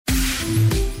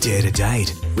Dare to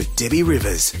Date with Debbie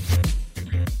Rivers.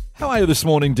 How are you this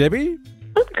morning, Debbie?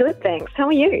 I'm good, thanks. How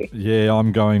are you? Yeah,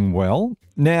 I'm going well.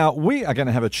 Now, we are going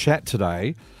to have a chat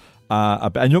today,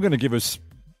 and you're going to give us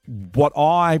what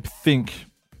I think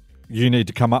you need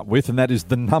to come up with, and that is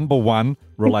the number one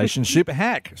relationship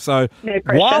hack. So No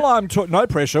pressure. no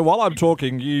pressure, while I'm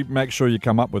talking, you make sure you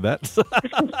come up with that.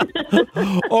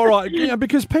 All right,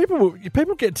 because people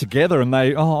get together and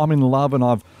I'm in love and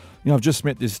I've just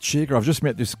met this chick or I've just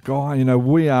met this guy,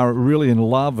 we are really in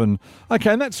love and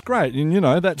that's great.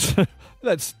 And,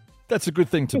 that's a good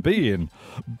thing to be in.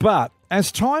 But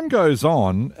as time goes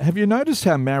on, have you noticed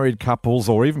how married couples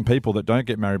or even people that don't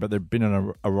get married but they've been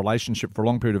in a relationship for a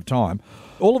long period of time,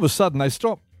 all of a sudden they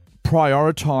stop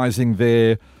prioritising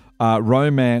their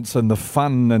romance and the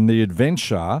fun and the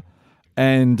adventure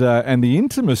and the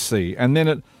intimacy, and then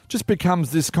it just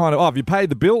becomes this kind of, have you paid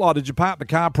the bill? Did you park the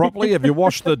car properly? Have you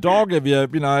washed the dog? Have you,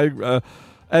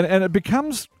 and it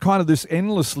becomes kind of this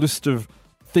endless list of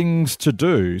things to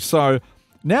do. So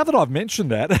now that I've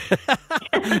mentioned that,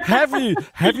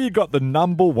 have you got the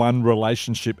number one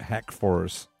relationship hack for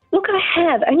us? Look, I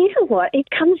have. And you know what? It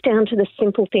comes down to the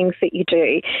simple things that you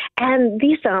do. And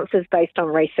this answer is based on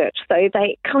research. So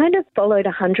they kind of followed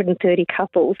 130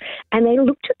 couples and they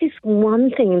looked at this one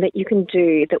thing that you can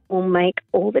do that will make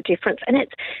all the difference. And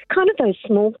it's kind of those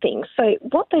small things. So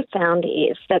what they found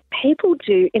is that people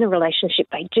do in a relationship,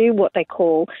 they do what they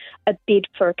call a bid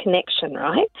for a connection,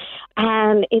 right?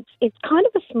 And it's kind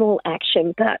of a small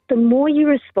action, but the more you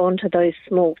respond to those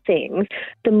small things,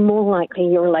 the more likely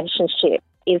your relationship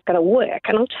is going to work.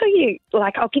 And I'll tell you,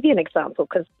 I'll give you an example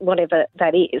because whatever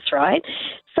that is, right?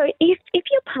 So if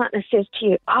your partner says to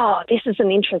you, this is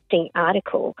an interesting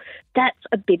article, that's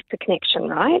a bid for connection,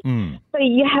 right? So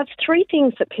you have three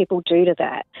things that people do to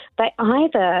that. They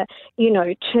either,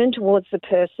 turn towards the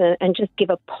person and just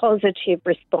give a positive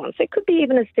response. It could be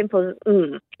even as simple as,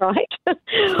 right?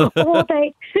 Or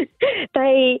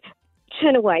they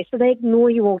turn away, so they ignore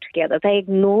you altogether. They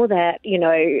ignore that,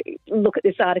 look at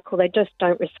this article, they just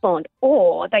don't respond.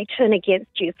 Or they turn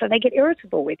against you, so they get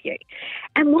irritable with you.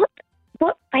 And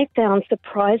what they found,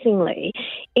 surprisingly,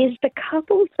 is the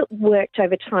couples that worked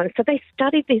over time, so they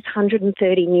studied these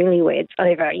 130 newlyweds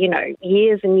over,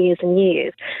 years and years and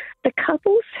years. The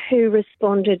couples who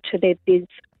responded to their bids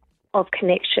of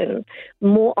connection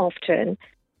more often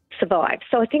survived.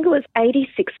 So I think it was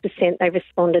 86% they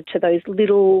responded to those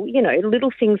little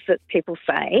things that people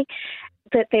say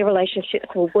that their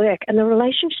relationships will work. And the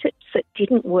relationships that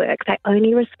didn't work, they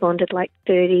only responded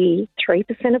 33%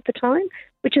 of the time,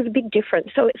 which is a big difference.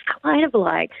 So it's kind of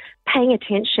like paying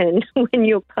attention when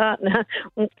your partner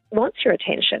wants your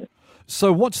attention.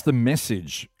 So what's the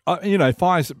message?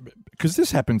 Because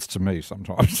this happens to me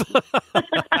sometimes.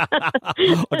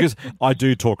 Because I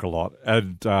do talk a lot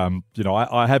and,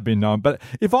 I have been known. But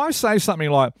if I say something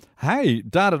like, hey,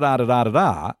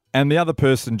 da-da-da-da-da-da-da, and the other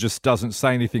person just doesn't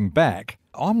say anything back,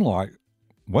 I'm like,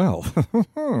 well,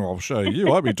 I'll show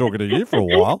you. I've been talking to you for a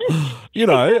while.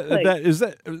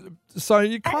 Exactly. So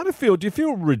you kind of do you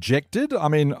feel rejected? I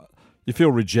mean, you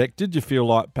feel rejected. You feel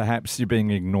like perhaps you're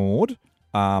being ignored.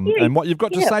 And what you've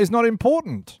got to say is not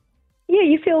important. Yeah,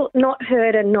 you feel not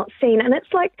heard and not seen. And it's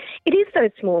it is those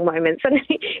small moments. And,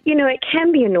 it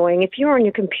can be annoying if you're on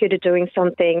your computer doing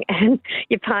something and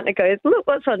your partner goes, look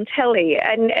what's on telly.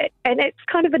 And it's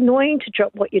kind of annoying to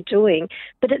drop what you're doing.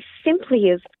 But it simply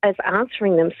is as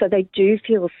answering them so they do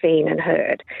feel seen and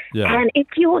heard. Yeah. And if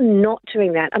you're not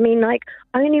doing that,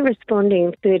 only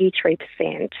responding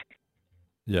 33%,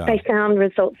 yeah, they found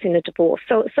results in a divorce.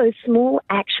 So small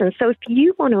actions. So if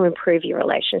you want to improve your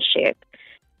relationship,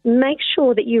 make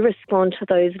sure that you respond to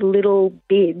those little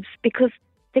bids because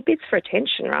they're bids for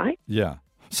attention, right? Yeah.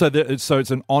 So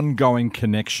it's an ongoing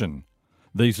connection.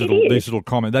 These little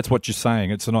comments. That's what you're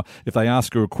saying. If they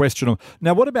ask you a question.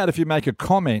 Now, what about if you make a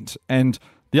comment and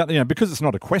the other, because it's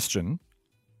not a question,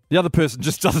 the other person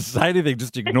just doesn't say anything,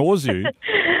 just ignores you.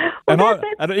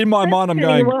 And in my mind, I'm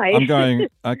going,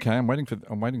 okay, I'm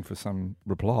waiting for some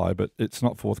reply, but it's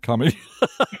not forthcoming.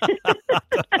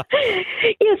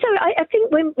 Yeah, so I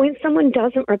think when someone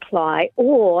doesn't reply,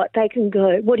 or they can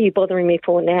go, what are you bothering me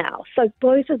for now? So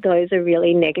both of those are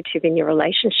really negative in your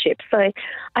relationship. So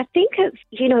I think it's,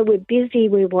 we're busy,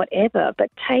 we're whatever, but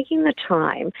taking the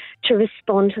time to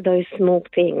respond to those small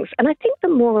things. And I think the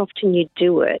more often you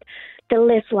do it, the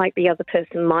less like the other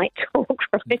person might talk,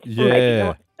 right?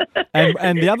 Yeah.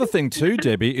 and the other thing too,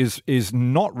 Debbie, is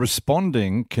not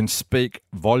responding can speak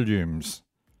volumes.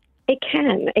 It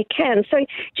can. It can. So, do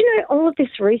you know, all of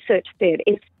this research said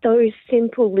is those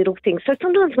simple little things. So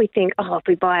sometimes we think, oh, if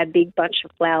we buy a big bunch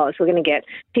of flowers, we're going to get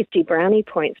 50 brownie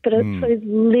points. But it's those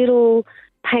little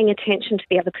paying attention to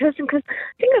the other person. Because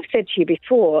I think I've said to you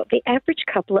before, the average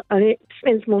couple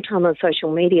spends more time on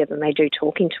social media than they do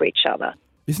talking to each other.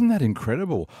 Isn't that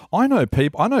incredible? I know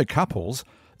couples,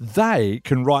 they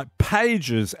can write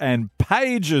pages and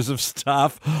pages of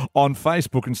stuff on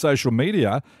Facebook and social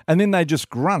media, and then they just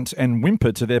grunt and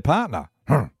whimper to their partner.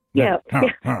 Yeah.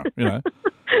 You know.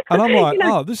 And I'm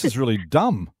like, this is really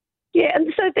dumb. Yeah,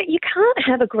 and so that you can't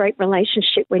have a great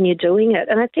relationship when you're doing it.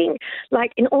 And I think,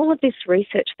 like, in all of this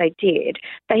research they did,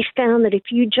 they found that if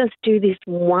you just do this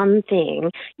one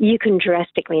thing, you can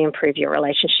drastically improve your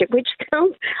relationship, which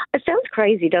sounds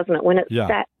crazy, doesn't it, when it's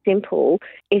that simple.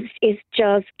 It's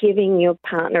just giving your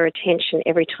partner attention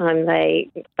every time they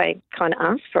kind of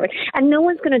ask for it. And no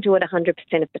one's going to do it 100% of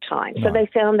the time. No. So they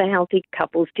found the healthy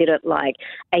couples did it like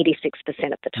 86%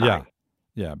 of the time. Yeah.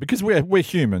 Yeah, because we're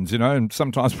humans, you know, and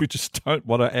sometimes we just don't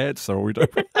want to answer, or we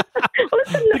don't.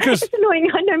 Because it's annoying.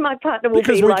 I know my partner will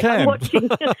be like, I'm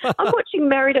watching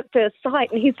Married at First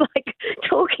Sight, and he's like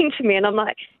talking to me, and I'm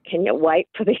like, can you wait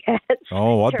for the ads?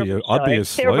 Oh, I'd be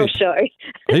asleep. Terrible show.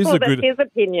 His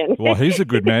opinion. Well, he's a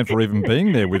good man for even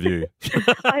being there with you.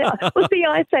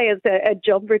 I say it's a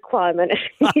job requirement.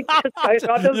 He just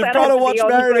goes, You've got to watch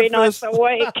Married at First a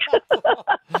week.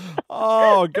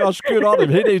 Oh gosh, good on him.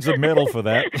 He needs a medal for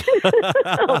that.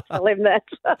 I'll tell him that.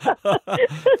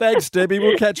 Thanks, Debbie.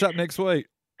 We'll catch up next week.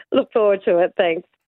 Look forward to it. Thanks.